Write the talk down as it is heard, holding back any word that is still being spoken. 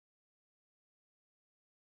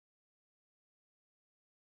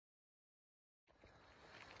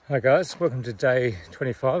Hi guys, welcome to day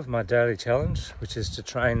 25 of my daily challenge, which is to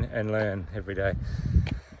train and learn every day.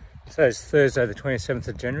 So it's Thursday the 27th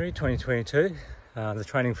of January 2022. The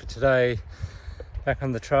training for today, back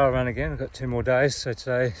on the trail run again. I've got 2 more days, so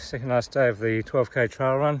today, second last day of the 12k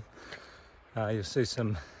trail run. You'll see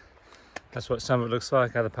that's what some of it looks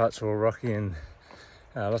like. Other parts are all rocky and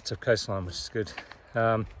lots of coastline, which is good.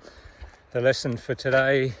 The lesson for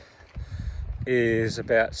today is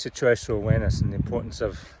about situational awareness and the importance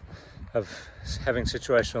of having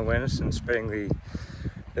situational awareness and spreading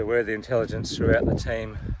the word, the intelligence throughout the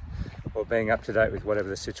team, or being up to date with whatever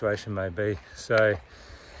the situation may be. So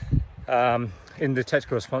in the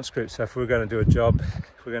tactical response group, so if we're going to do a job,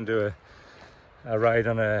 if we're going to do a raid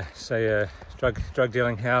on a drug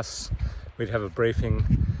dealing house, we'd have a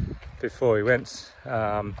briefing before we went.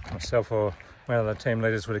 Myself or one of the team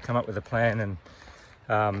leaders would have come up with a plan, and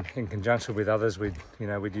in conjunction with others, we'd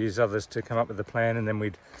use others to come up with the plan, and then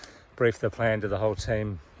we'd brief the plan to the whole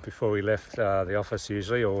team before we left the office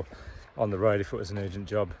usually, or on the road if it was an urgent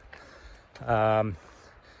job.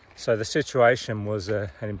 So the situation was an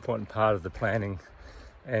important part of the planning,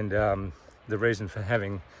 and the reason for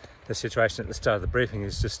having the situation at the start of the briefing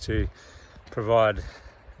is just to provide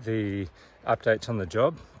the updates on the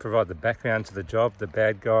job, provide the background to the job, the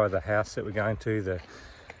bad guy, the house that we're going to, the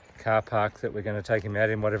car park that we're going to take him out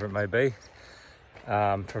in, whatever it may be.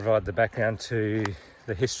 Provide the background to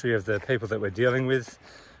the history of the people that we're dealing with,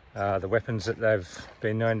 the weapons that they've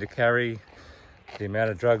been known to carry, the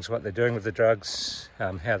amount of drugs, what they're doing with the drugs,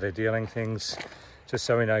 how they're dealing things, just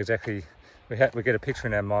so we know exactly, we get a picture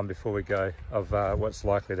in our mind before we go of what's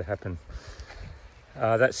likely to happen.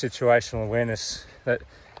 That situational awareness, that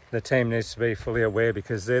the team needs to be fully aware,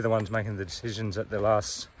 because they're the ones making the decisions at the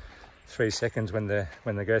last 3 seconds when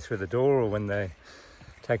they go through the door, or when they're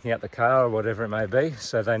taking out the car, or whatever it may be.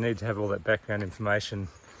 So they need to have all that background information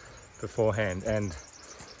beforehand. And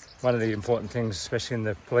one of the important things, especially in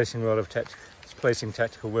the policing world of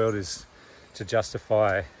tactical world, is to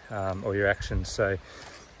justify all your actions. So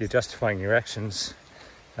you're justifying your actions.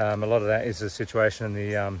 A lot of that is the situation and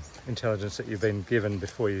the intelligence that you've been given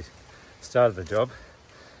before you started the job,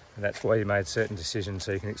 and that's why you made certain decisions,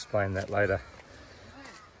 so you can explain that later.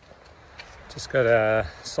 Just got a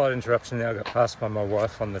slight interruption now. I got passed by my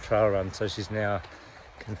wife on the trail run, so she's now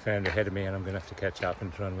confirmed ahead of me, and I'm going to have to catch up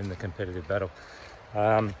and try and win the competitive battle.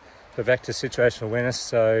 But back to situational awareness.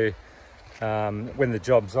 So when the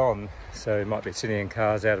job's on, so it might be sitting in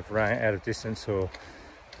cars out of range, out of distance, or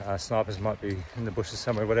snipers might be in the bushes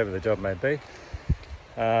somewhere, whatever the job may be.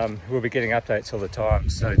 We'll be getting updates all the time,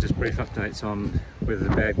 so just brief updates on whether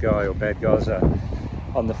the bad guy or bad guys are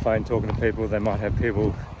on the phone talking to people. They might have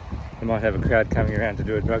a crowd coming around to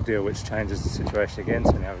do a drug deal, which changes the situation again.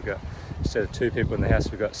 So now we've got, instead of 2 people in the house,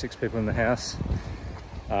 we've got 6 people in the house.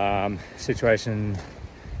 Situational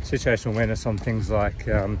awareness on things like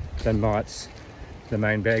the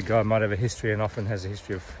main bad guy might have a history, and often has a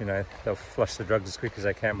history of, they'll flush the drugs as quick as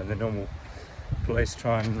they can when the normal police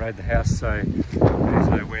try and raid the house. So we need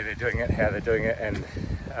to know where they're doing it, how they're doing it, and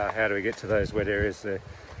how do we get to those wet areas there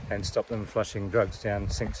and stop them flushing drugs down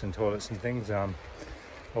sinks and toilets and things.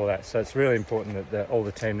 All that. So it's really important that all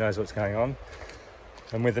the team knows what's going on,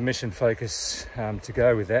 and with the mission focus to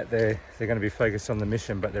go with that, they're going to be focused on the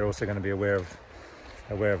mission, but they're also going to be aware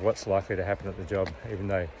of what's likely to happen at the job, even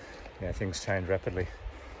though things change rapidly.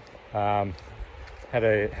 Had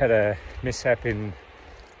a mishap in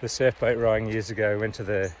the surf boat rowing years ago. Went to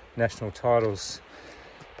the national titles,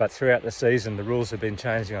 but throughout the season the rules have been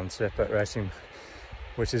changing on surf boat racing,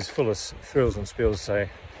 which is full of thrills and spills. So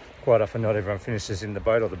quite often not everyone finishes in the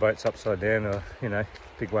boat, or the boat's upside down, or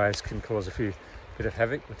big waves can cause a bit of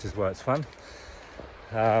havoc, which is why it's fun.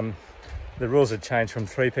 The rules have changed from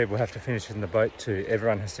 3 people have to finish in the boat to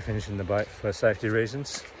everyone has to finish in the boat for safety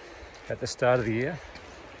reasons at the start of the year.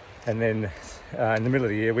 And then in the middle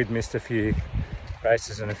of the year, we'd missed a few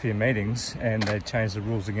races and a few meetings, and they changed the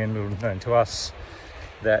rules again, little known to us,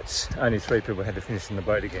 that only 3 people had to finish in the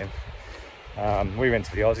boat again. We went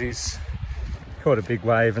to the Aussies, caught a big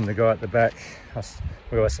wave, and the guy at the back,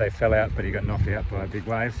 we always say fell out, but he got knocked out by a big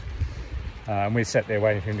wave. We sat there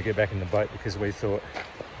waiting for him to get back in the boat, because we thought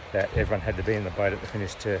that everyone had to be in the boat at the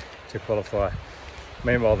finish to qualify.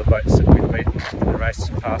 Meanwhile, the boats that we'd beaten in the race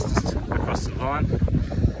passed us across the line,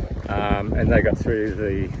 and they got through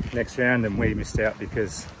the next round, and we missed out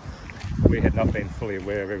because we had not been fully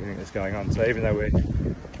aware of everything that's going on. So even though we're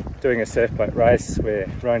doing a surf boat race,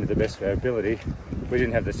 we're rowing to the best of our ability, we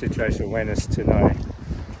didn't have the situational awareness to know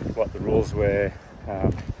what the rules were,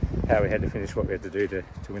 how we had to finish, what we had to do to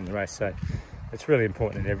win the race. So it's really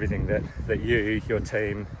important in everything that you, your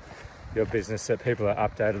team, your business, that people are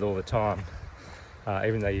updated all the time.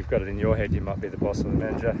 Even though you've got it in your head, you might be the boss or the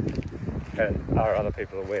manager, are other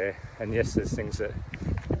people aware? And yes, there's things that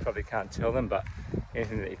you probably can't tell them, but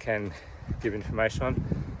anything that you can give information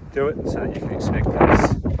on, do it, so that you can expect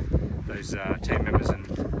those team members and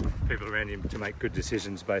people around you to make good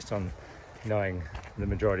decisions based on knowing the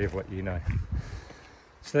majority of what you know.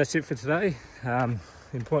 So that's it for today. The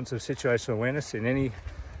importance of situational awareness in any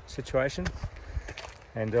situation,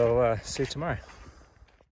 and I'll see you tomorrow.